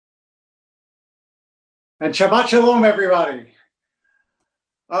And Shabbat Shalom, everybody.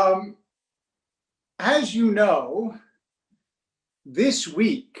 As you know, this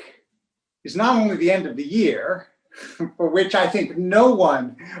week is not only the end of the year, for which I think no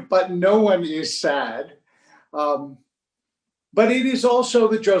one is sad, but it is also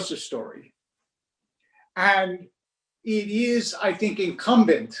the Joseph story. And it is, I think,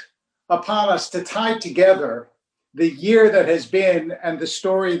 incumbent upon us to tie together the year that has been and the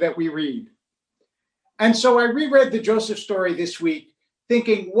story that we read. And so I reread the Joseph story this week,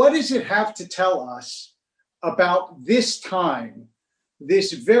 thinking, what does it have to tell us about this time,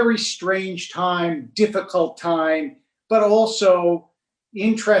 this very strange time, difficult time, but also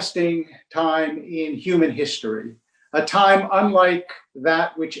interesting time in human history, a time unlike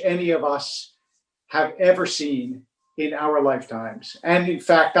that which any of us have ever seen in our lifetimes. And in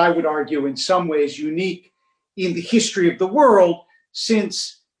fact, I would argue in some ways unique in the history of the world,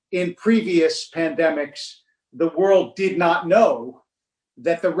 since in previous pandemics, the world did not know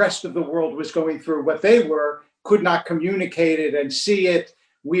that the rest of the world was going through what they were, could not communicate it and see it.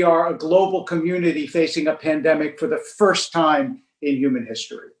 We are a global community facing a pandemic for the first time in human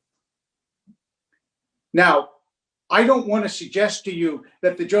history. Now, I don't want to suggest to you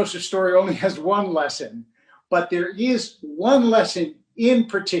that the Joseph story only has one lesson, but there is one lesson in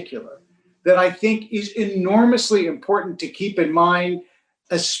particular that I think is enormously important to keep in mind,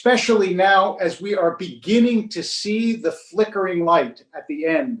 especially now as we are beginning to see the flickering light at the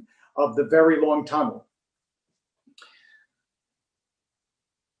end of the very long tunnel.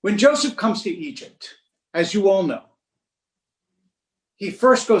 When Joseph comes to Egypt, as you all know, he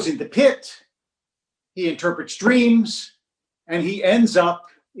first goes in the pit, he interprets dreams, and he ends up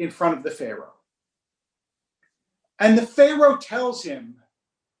in front of the Pharaoh. And the Pharaoh tells him,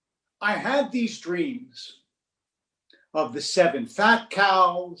 I had these dreams of the 7 fat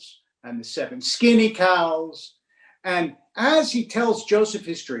cows and the 7 skinny cows. And as he tells Joseph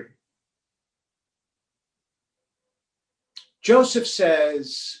his dream, Joseph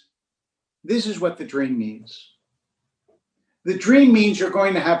says, this is what the dream means. The dream means you're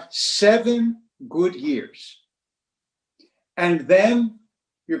going to have 7 good years. And then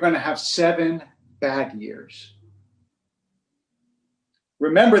you're going to have 7 bad years.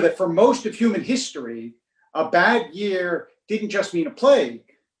 Remember that for most of human history, a bad year didn't just mean a plague,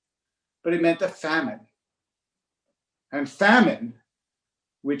 but it meant a famine. And famine,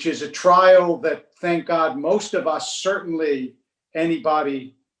 which is a trial that, thank God, most of us, certainly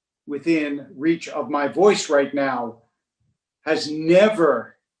anybody within reach of my voice right now, has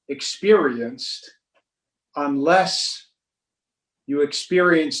never experienced unless you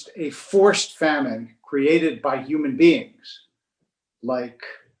experienced a forced famine created by human beings, like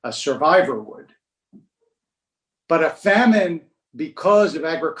a survivor would. But a famine, because of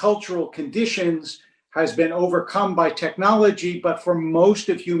agricultural conditions, has been overcome by technology, but for most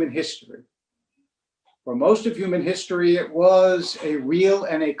of human history, it was a real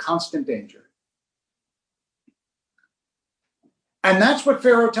and a constant danger. And that's what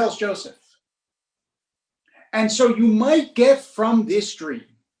Pharaoh tells Joseph. And so you might get from this dream,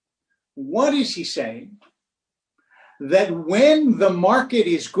 what is he saying? That when the market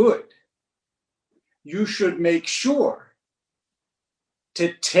is good, you should make sure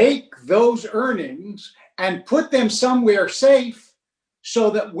to take those earnings and put them somewhere safe so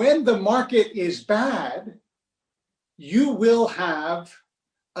that when the market is bad, you will have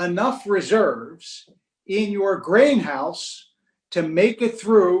enough reserves in your grain house to make it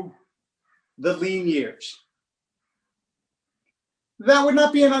through the lean years. That would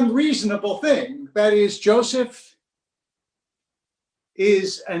not be an unreasonable thing. That is, Joseph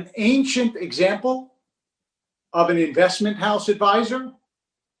is an ancient example of an investment house advisor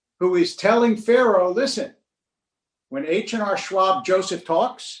who is telling Pharaoh, listen, when H&R Schwab Joseph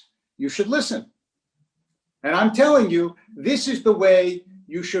talks, you should listen. And I'm telling you, this is the way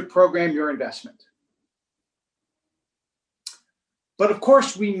you should program your investment. But of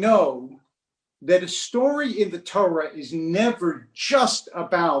course, we know that a story in the Torah is never just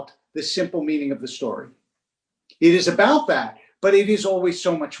about the simple meaning of the story. It is about that, but it is always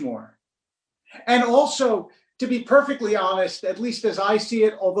so much more. And also, to be perfectly honest, at least as I see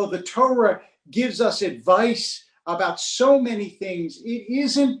it, although the Torah gives us advice about so many things, it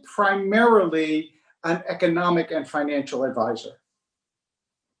isn't primarily an economic and financial advisor.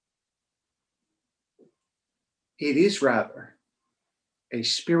 It is rather a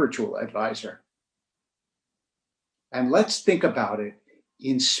spiritual advisor. And let's think about it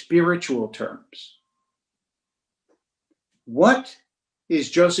in spiritual terms. What is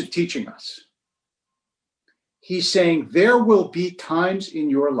Joseph teaching us? He's saying there will be times in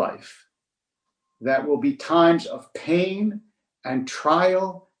your life that will be times of pain and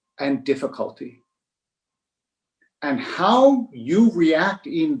trial and difficulty. And how you react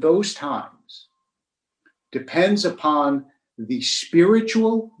in those times depends upon the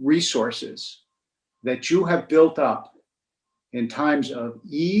spiritual resources that you have built up in times of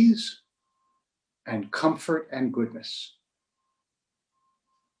ease and comfort and goodness.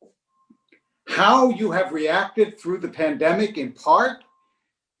 How you have reacted through the pandemic, in part,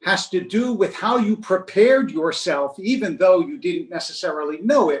 has to do with how you prepared yourself, even though you didn't necessarily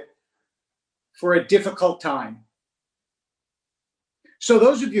know it, for a difficult time. So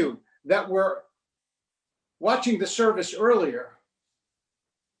those of you that were watching the service earlier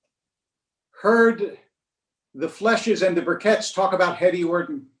heard the Fleshes and the Burketts talk about Hetty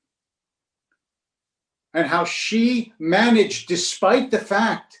Orden and how she managed, despite the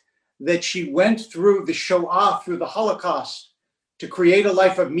fact that she went through the Shoah, through the Holocaust, to create a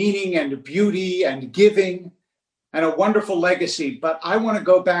life of meaning and beauty and giving and a wonderful legacy. But I want to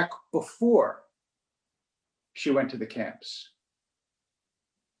go back before she went to the camps.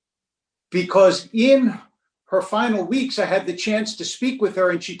 Because in her final weeks, I had the chance to speak with her,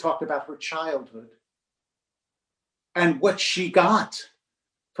 and she talked about her childhood and what she got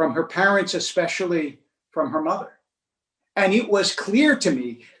from her parents, especially from her mother. And it was clear to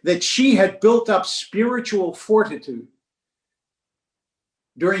me that she had built up spiritual fortitude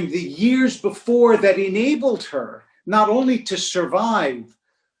during the years before that enabled her not only to survive,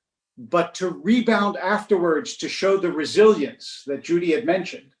 but to rebound afterwards, to show the resilience that Judy had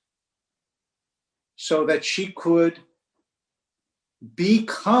mentioned, so that she could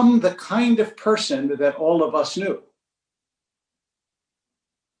become the kind of person that all of us knew.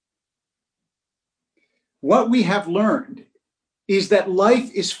 What we have learned is that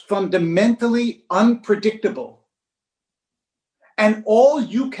life is fundamentally unpredictable. And all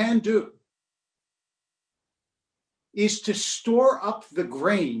you can do is to store up the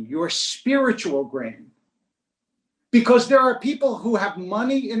grain, your spiritual grain. Because there are people who have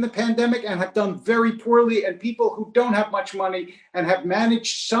money in the pandemic and have done very poorly, and people who don't have much money and have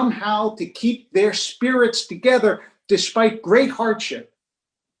managed somehow to keep their spirits together despite great hardship.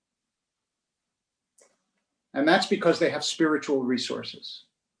 And that's because they have spiritual resources.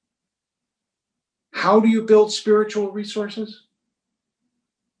 How do you build spiritual resources?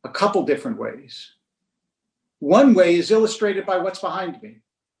 A couple different ways. One way is illustrated by what's behind me.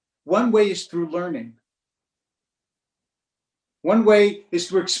 One way is through learning. One way is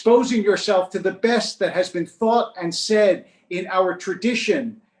through exposing yourself to the best that has been thought and said in our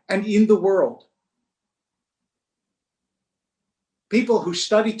tradition and in the world. People who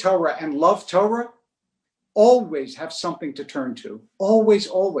study Torah and love Torah always have something to turn to. Always,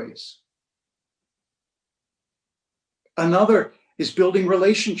 always. Another is building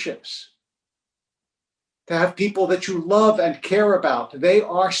relationships. To have people that you love and care about. They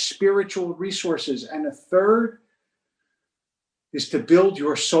are spiritual resources. And a third is to build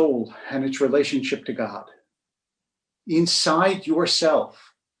your soul and its relationship to God. Inside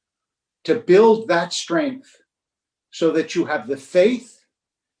yourself. To build that strength so that you have the faith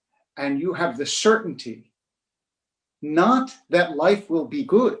and you have the certainty. Not that life will be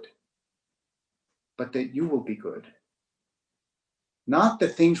good, but that you will be good. Not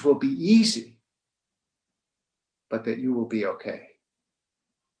that things will be easy, but that you will be okay.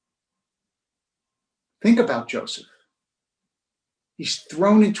 Think about Joseph. He's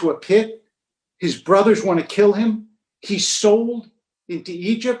thrown into a pit. His brothers want to kill him. He's sold into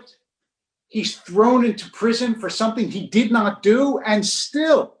Egypt. He's thrown into prison for something he did not do, and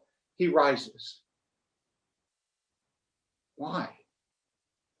still he rises. Why?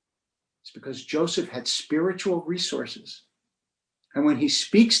 It's because Joseph had spiritual resources. And when he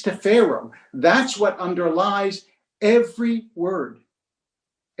speaks to Pharaoh, that's what underlies every word.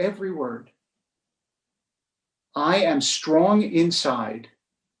 Every word. I am strong inside.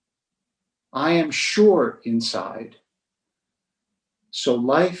 I am sure inside. So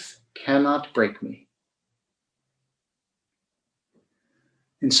life cannot break me.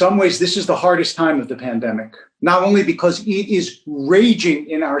 In some ways, this is the hardest time of the pandemic, not only because it is raging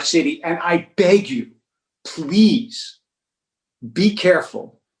in our city, and I beg you, please be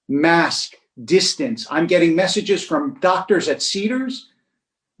careful, mask, distance. I'm getting messages from doctors at Cedars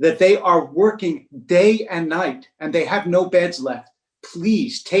that they are working day and night and they have no beds left.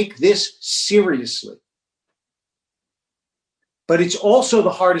 Please take this seriously. But it's also the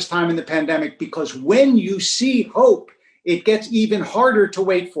hardest time in the pandemic because when you see hope, it gets even harder to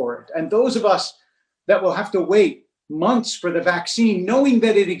wait for it. And those of us that will have to wait months for the vaccine, knowing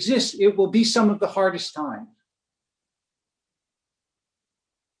that it exists, it will be some of the hardest times.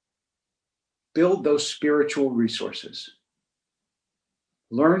 build those spiritual resources.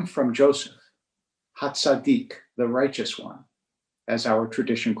 Learn from Joseph, Hatzadik, the righteous one, as our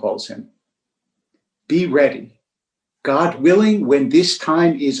tradition calls him. Be ready. God willing, when this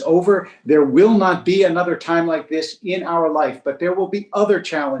time is over, there will not be another time like this in our life, but there will be other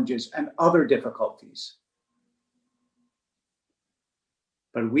challenges and other difficulties.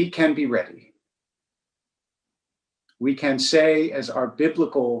 But we can be ready. We can say, as our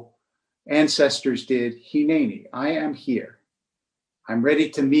biblical ancestors did, Hineni, I am here. I'm ready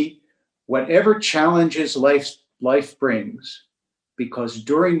to meet whatever challenges life brings, because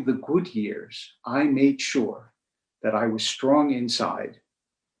during the good years, I made sure that I was strong inside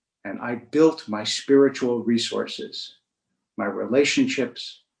and I built my spiritual resources, my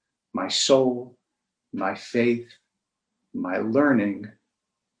relationships, my soul, my faith, my learning,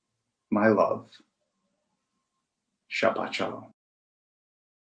 my love. Shabbat Shalom.